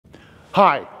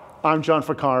Hi, I'm John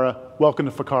Ficarra. Welcome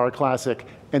to Ficarra Classic.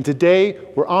 And today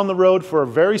we're on the road for a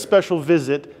very special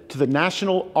visit to the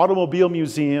National Automobile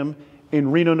Museum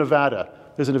in Reno, Nevada.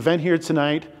 There's an event here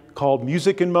tonight called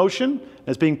Music in Motion.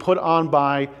 It's being put on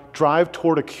by Drive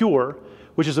Toward a Cure,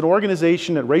 which is an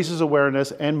organization that raises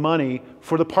awareness and money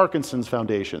for the Parkinson's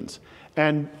foundations.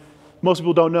 And most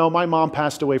people don't know, my mom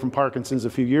passed away from Parkinson's a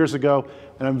few years ago,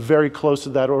 and I'm very close to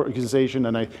that organization,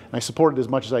 and I support it as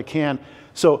much as I can.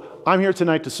 So I'm here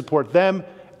tonight to support them,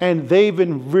 and they've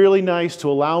been really nice to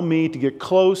allow me to get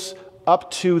close up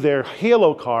to their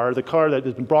halo car, the car that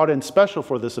has been brought in special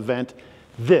for this event,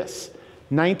 this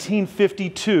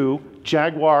 1952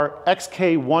 Jaguar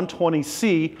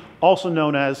XK120C, also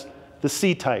known as the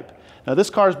C-Type. Now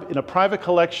this car is in a private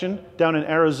collection down in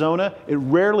Arizona. It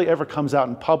rarely ever comes out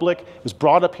in public. It was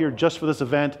brought up here just for this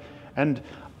event, and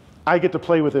I get to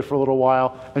play with it for a little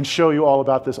while and show you all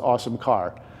about this awesome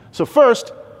car. So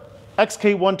first,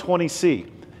 XK120C.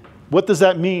 What does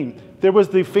that mean? There was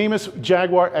the famous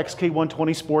Jaguar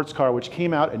XK120 sports car, which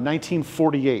came out in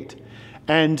 1948.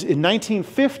 And in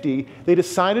 1950, they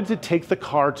decided to take the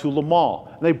car to Le Mans.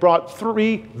 And they brought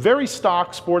 3 very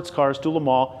stock sports cars to Le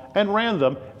Mans and ran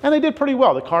them, and they did pretty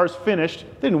well. The cars finished,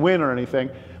 didn't win or anything,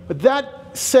 but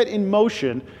that set in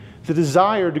motion the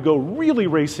desire to go really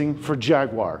racing for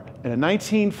Jaguar. And in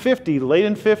 1950, late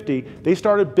in 50, they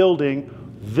started building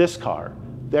this car,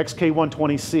 the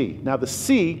XK120C. Now the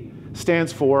C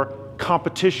stands for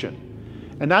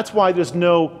competition, and that's why there's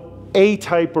no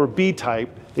A-type or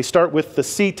B-type. They start with the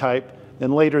C-type,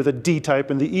 then later the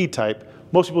D-type and the E-type.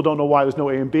 Most people don't know why there's no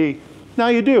A and B. Now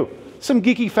you do. Some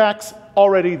geeky facts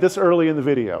already this early in the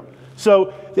video.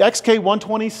 So the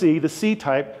XK120C, the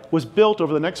C-Type, was built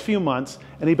over the next few months,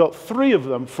 and he built 3 of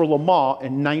them for Le Mans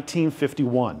in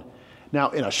 1951. Now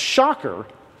in a shocker,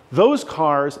 those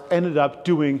cars ended up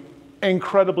doing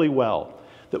incredibly well.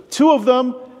 The 2 of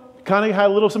them kind of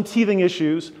had some teething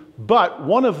issues, but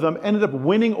one of them ended up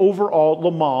winning overall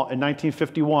Le Mans in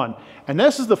 1951. And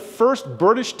this is the first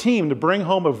British team to bring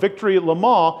home a victory at Le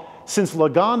Mans since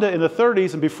Lagonda in the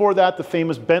 30s, and before that, the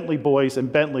famous Bentley boys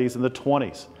and Bentleys in the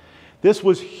 20s. This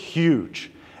was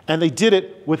huge, and they did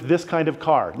it with this kind of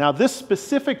car. Now, this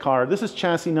specific car, this is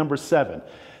chassis number 7.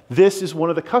 This is one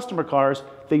of the customer cars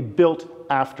they built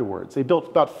afterwards. They built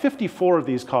about 54 of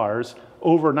these cars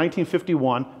over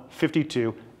 1951,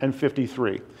 52, and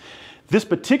 53. This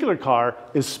particular car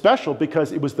is special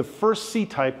because it was the first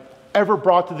C-Type ever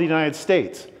brought to the United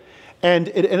States. And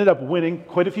it ended up winning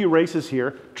quite a few races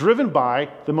here, driven by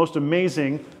the most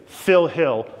amazing Phil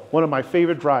Hill, one of my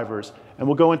favorite drivers. And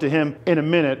we'll go into him in a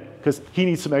minute because he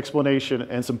needs some explanation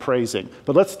and some praising.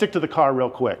 But let's stick to the car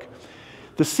real quick.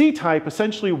 The C-Type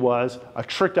essentially was a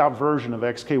tricked out version of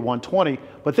XK120,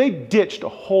 but they ditched a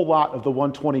whole lot of the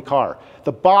 120 car.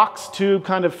 The box tube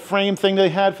kind of frame thing they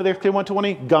had for the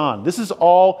XK120, gone. This is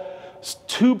all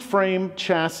tube frame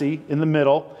chassis in the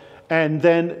middle. And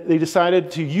then they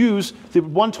decided to use the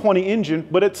 120 engine,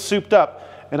 but it's souped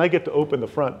up. And I get to open the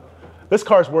front. This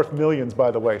car's worth millions, by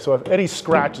the way. So if any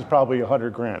scratch is probably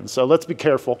 100 grand. So let's be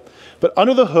careful. But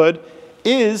under the hood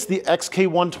is the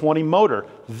XK120 motor.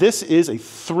 This is a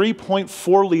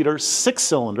 3.4 liter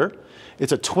 6-cylinder.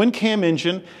 It's a twin cam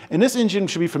engine. And this engine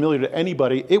should be familiar to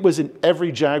anybody. It was in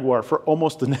every Jaguar for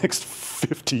almost the next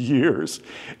 50 years.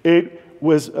 It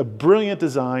was a brilliant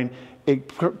design. It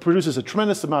produces a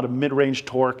tremendous amount of mid-range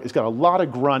torque. It's got a lot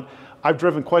of grunt. I've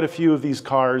driven quite a few of these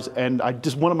cars, and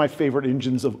just one of my favorite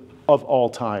engines of all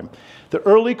time. The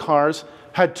early cars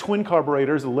had twin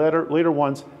carburetors. The later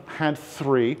ones had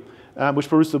 3, which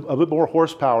produced a bit more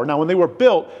horsepower. Now, when they were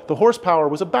built, the horsepower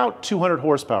was about 200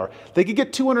 horsepower. They could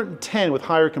get 210 with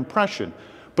higher compression,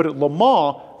 but at Le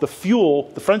Mans,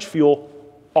 the French fuel,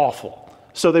 awful.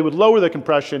 So they would lower the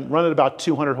compression, run at about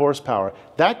 200 horsepower.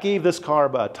 That gave this car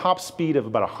about a top speed of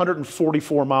about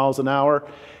 144 miles an hour.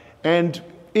 And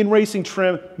in racing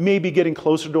trim, maybe getting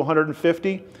closer to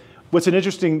 150. What's an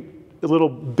interesting little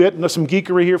bit, some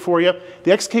geekery here for you.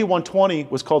 The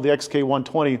XK120 was called the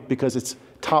XK120 because its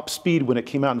top speed when it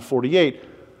came out in 48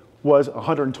 was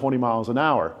 120 miles an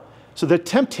hour. So the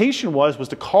temptation was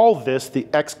to call this the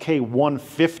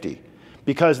XK150.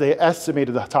 Because they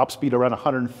estimated the top speed around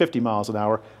 150 miles an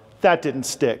hour. That didn't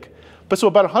stick. But so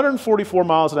about 144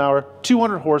 miles an hour,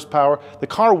 200 horsepower. The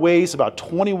car weighs about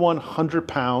 2,100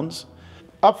 pounds.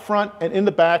 Up front and in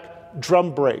the back,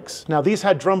 drum brakes. Now these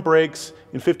had drum brakes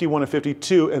in 51 and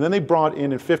 52, and then they brought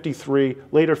in 53,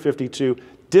 later 52,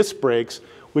 disc brakes,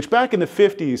 which back in the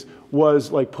 50s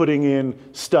was like putting in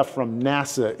stuff from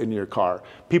NASA in your car.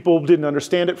 People didn't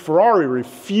understand it. Ferrari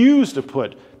refused to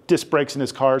put disc brakes in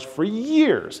his cars for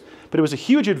years. But it was a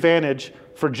huge advantage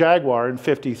for Jaguar in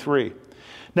 53.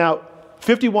 Now,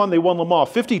 51, they won Le Mans.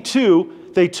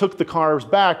 52, they took the cars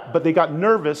back, but they got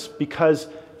nervous because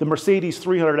the Mercedes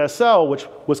 300 SL, which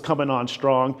was coming on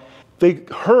strong, they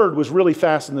heard was really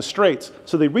fast in the straights.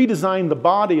 So they redesigned the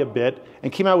body a bit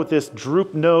and came out with this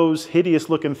droop nose, hideous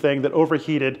looking thing that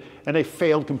overheated, and they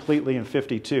failed completely in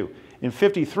 52. In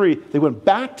 53, they went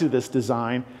back to this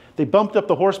design. They bumped up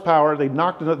the horsepower. They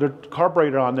knocked another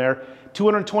carburetor on there.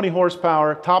 220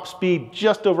 horsepower, top speed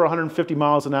just over 150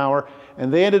 miles an hour.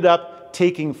 And they ended up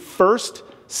taking first,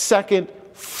 second,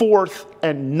 fourth,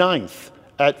 and ninth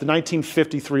at the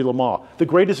 1953 Le Mans. The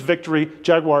greatest victory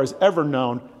Jaguar has ever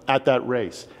known at that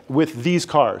race with these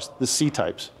cars, the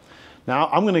C-Types. Now,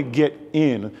 I'm going to get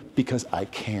in because I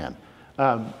can.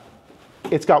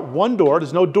 It's got one door.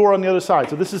 There's no door on the other side.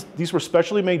 So these were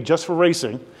specially made just for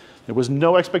racing. There was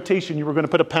no expectation you were going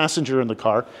to put a passenger in the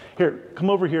car. Here, come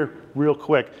over here real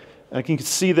quick. And you can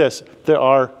see this. There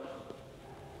are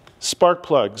spark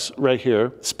plugs right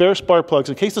here, spare spark plugs.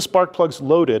 In case the spark plug's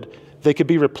loaded, they could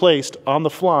be replaced on the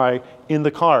fly in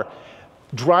the car.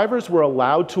 Drivers were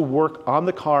allowed to work on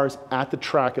the cars at the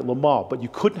track at Le Mans, but you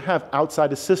couldn't have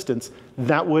outside assistance.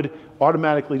 That would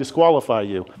automatically disqualify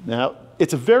you. Now,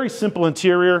 it's a very simple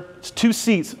interior. It's 2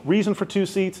 seats. Reason for 2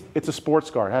 seats, it's a sports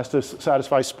car. It has to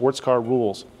satisfy sports car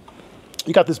rules.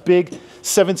 You got this big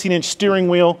 17-inch steering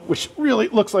wheel, which really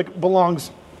looks like it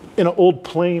belongs in an old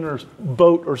plane or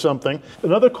boat or something.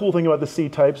 Another cool thing about the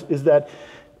C-Types is that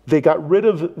they got rid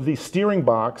of the steering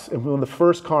box, and one of the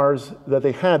first cars that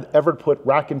they had ever put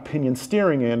rack and pinion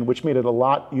steering in, which made it a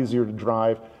lot easier to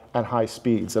drive at high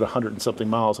speeds, at 100 and something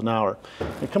miles an hour.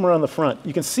 And come around the front,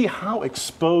 you can see how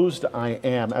exposed I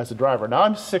am as a driver. Now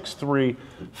I'm 6'3",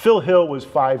 Phil Hill was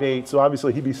 5'8", so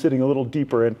obviously he'd be sitting a little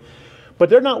deeper in. But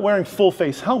they're not wearing full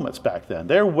face helmets back then.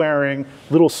 They're wearing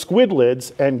little squid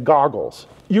lids and goggles.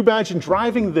 You imagine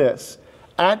driving this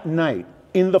at night,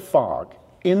 in the fog,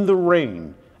 in the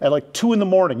rain, at like 2 in the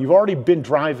morning. You've already been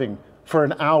driving for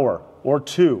an hour or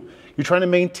 2. You're trying to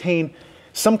maintain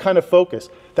some kind of focus.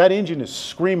 That engine is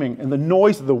screaming, and the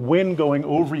noise of the wind going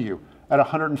over you at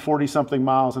 140 something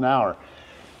miles an hour.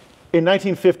 In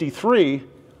 1953,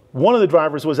 one of the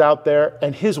drivers was out there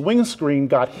and his windscreen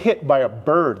got hit by a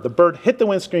bird. The bird hit the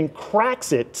windscreen,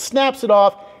 cracks it, snaps it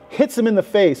off, hits him in the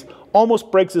face,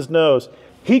 almost breaks his nose.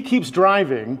 He keeps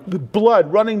driving, the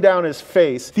blood running down his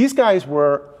face. These guys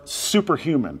were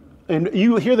superhuman. And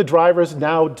you hear the drivers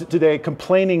now today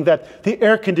complaining that the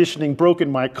air conditioning broke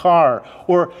in my car,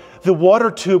 or the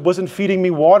water tube wasn't feeding me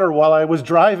water while I was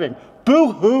driving.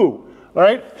 Boo-hoo,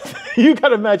 right? You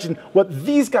gotta imagine what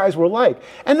these guys were like.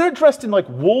 And they're dressed in like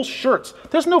wool shirts.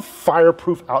 There's no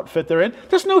fireproof outfit they're in.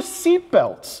 There's no seat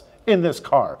belts in this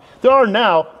car. There are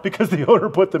now because the owner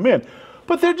put them in.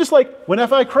 But they're just like,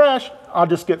 whenever I crash, I'll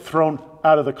just get thrown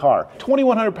out of the car.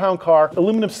 2,100 pound car,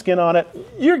 aluminum skin on it.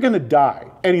 You're gonna die.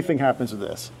 Anything happens to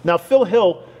this. Now, Phil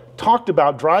Hill talked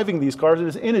about driving these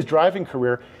cars. In his driving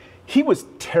career, he was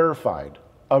terrified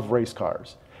of race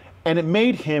cars. And it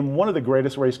made him one of the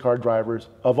greatest race car drivers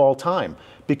of all time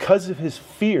because of his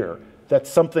fear that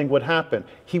something would happen.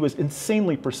 He was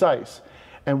insanely precise.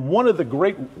 And one of the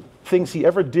great things he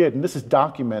ever did, and this is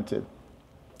documented,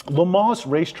 Le Mans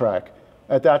racetrack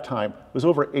at that time was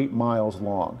over 8 miles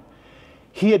long.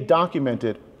 He had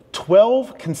documented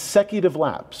 12 consecutive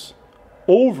laps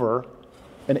over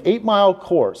an 8-mile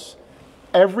course,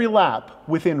 every lap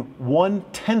within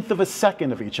 1/10 of a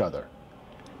second of each other.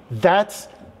 That's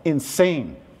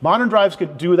insane. Modern drivers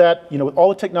could do that, you know, with all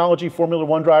the technology, Formula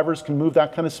One drivers can move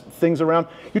that kind of things around.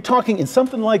 You're talking in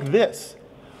something like this.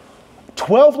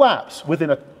 12 laps within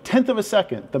 1/10 of a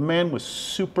second. The man was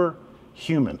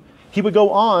superhuman. He would go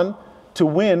on to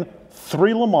win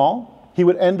 3 Le Mans. He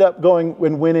would end up going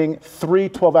and winning 3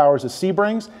 12 Hours of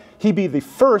Sebrings. He'd be the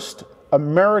first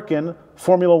American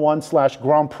Formula One /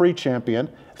 Grand Prix champion,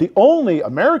 the only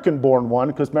American-born one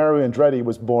because Mario Andretti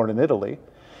was born in Italy.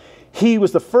 He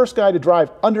was the first guy to drive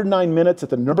under 9 minutes at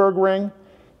the Nürburgring.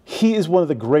 He is one of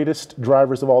the greatest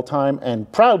drivers of all time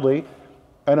and proudly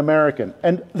an American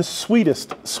and the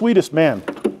sweetest man.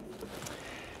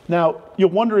 Now, you're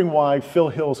wondering why Phil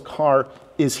Hill's car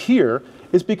is here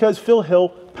is because Phil Hill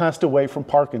passed away from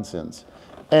Parkinson's.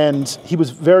 And he was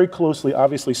very closely,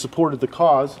 obviously, supported the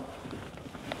cause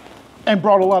and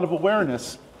brought a lot of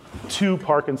awareness to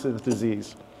Parkinson's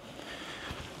disease.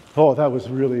 Oh, that was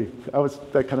really,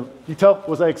 you tell,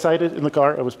 was I excited in the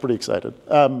car? I was pretty excited.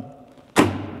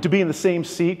 To be in the same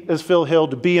seat as Phil Hill,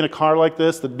 to be in a car like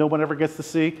this that no one ever gets to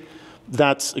see,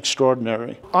 that's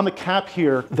extraordinary. On the cap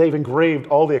here, they've engraved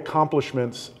all the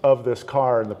accomplishments of this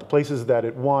car and the places that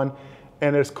it won.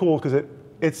 And it's cool because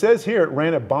It says here it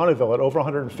ran at Bonneville at over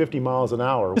 150 miles an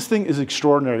hour. This thing is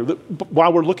extraordinary.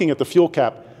 While we're looking at the fuel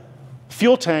cap,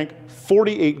 fuel tank,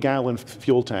 48-gallon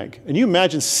fuel tank. And you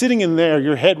imagine sitting in there,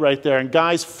 your head right there, and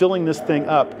guys filling this thing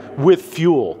up with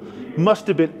fuel. Must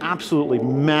have been absolutely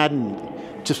maddening,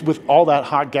 just with all that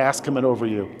hot gas coming over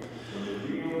you.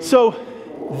 So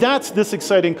that's this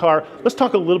exciting car. Let's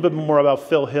talk a little bit more about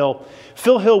Phil Hill.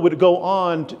 Phil Hill would go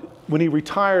on when he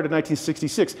retired in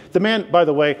 1966. The man, by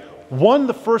the way, won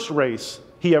the first race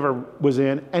he ever was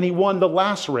in, and he won the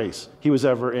last race he was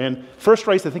ever in. First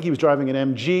race, I think he was driving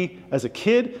an MG as a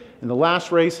kid, and the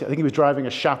last race, I think he was driving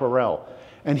a Chaparral.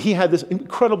 And he had this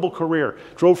incredible career.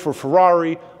 Drove for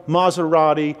Ferrari,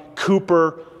 Maserati,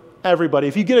 Cooper, everybody.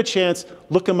 If you get a chance,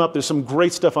 look him up. There's some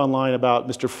great stuff online about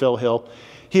Mr. Phil Hill.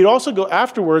 He'd also go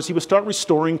afterwards, he would start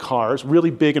restoring cars,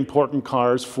 really big, important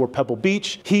cars for Pebble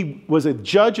Beach. He was a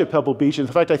judge at Pebble Beach. In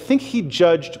fact, I think he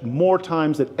judged more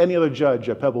times than any other judge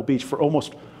at Pebble Beach for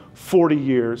almost 40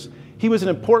 years. He was an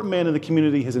important man in the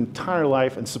community his entire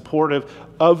life and supportive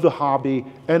of the hobby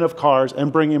and of cars and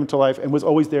bringing him to life, and was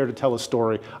always there to tell a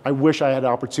story. I wish I had an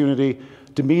opportunity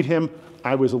to meet him.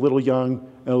 I was a little young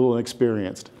and a little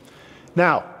inexperienced.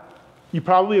 Now, you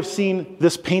probably have seen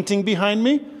this painting behind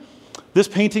me. This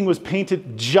painting was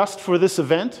painted just for this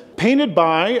event. Painted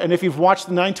by, and if you've watched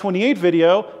the 928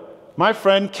 video, my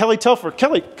friend Kelly Telfer.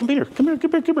 Kelly, come here, come here,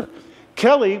 come here, come here.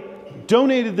 Kelly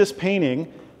donated this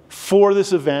painting for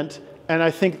this event, and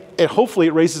I think hopefully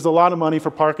it raises a lot of money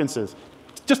for Parkinson's.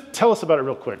 Just tell us about it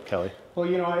real quick, Kelly. Well,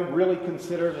 you know, I really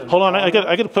considered it. Hold on, I got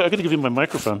to give you my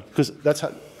microphone, because that's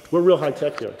how, we're real high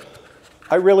tech here.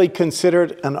 I really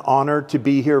considered an honor to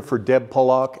be here for Deb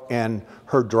Pollock and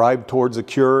her drive towards a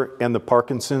cure and the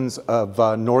Parkinsons of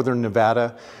Northern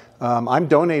Nevada. I'm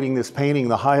donating this painting.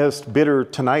 The highest bidder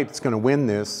tonight is going to win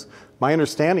this. My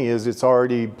understanding is it's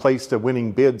already placed a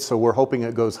winning bid, so we're hoping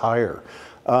it goes higher.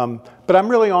 But I'm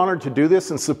really honored to do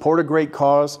this and support a great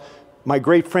cause. My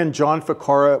great friend John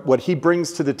Ficarra, what he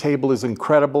brings to the table is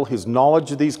incredible. His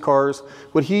knowledge of these cars,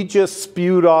 what he just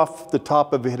spewed off the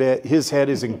top of his head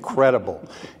is incredible.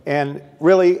 And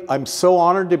really, I'm so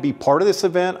honored to be part of this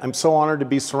event. I'm so honored to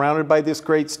be surrounded by this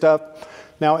great stuff.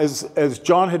 Now, as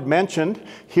John had mentioned,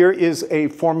 here is a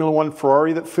Formula One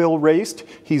Ferrari that Phil raced.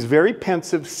 He's very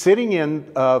pensive, sitting in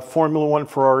Formula One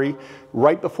Ferrari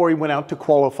right before he went out to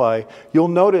qualify. You'll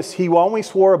notice he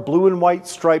always wore a blue and white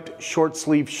striped short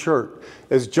sleeve shirt.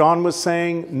 As John was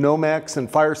saying, Nomex and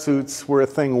fire suits were a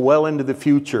thing well into the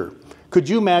future. Could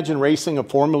you imagine racing a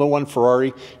Formula One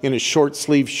Ferrari in a short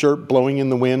sleeve shirt blowing in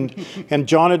the wind? And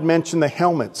John had mentioned the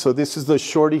helmet. So this is the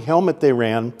shorty helmet they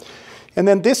ran. And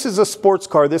then this is a sports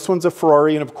car. This one's a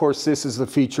Ferrari, and of course this is the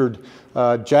featured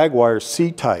Jaguar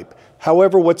C-Type.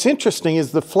 However, what's interesting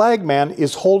is the flag man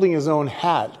is holding his own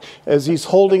hat as he's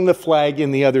holding the flag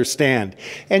in the other stand.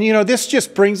 And you know, this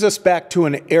just brings us back to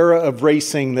an era of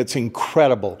racing that's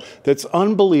incredible, that's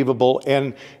unbelievable.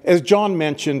 And as John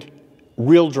mentioned,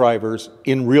 real drivers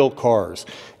in real cars.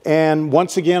 And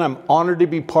once again, I'm honored to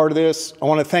be part of this. I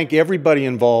want to thank everybody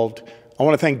involved. I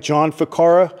want to thank John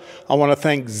Ficarra. I want to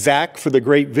thank Zach for the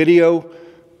great video.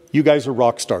 You guys are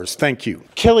rock stars. Thank you.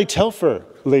 Kelly Telfer,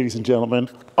 ladies and gentlemen,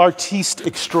 artiste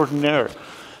extraordinaire.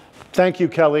 Thank you,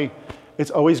 Kelly. It's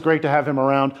always great to have him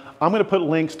around. I'm going to put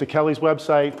links to Kelly's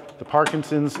website, the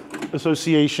Parkinson's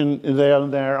Association down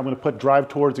there. I'm going to put Drive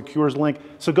Towards a Cure's link.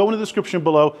 So go in the description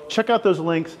below. Check out those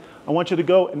links. I want you to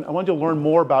go and I want you to learn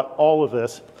more about all of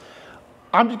this.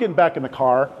 I'm just getting back in the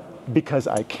car because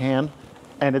I can.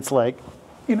 And it's like,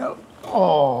 you know,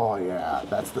 oh yeah,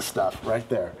 that's the stuff right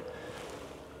there.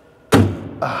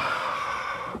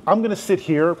 I'm going to sit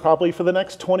here probably for the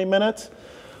next 20 minutes,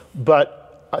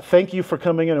 but thank you for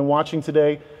coming in and watching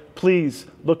today. Please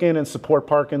look in and support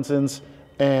Parkinson's,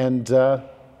 and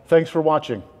thanks for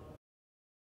watching.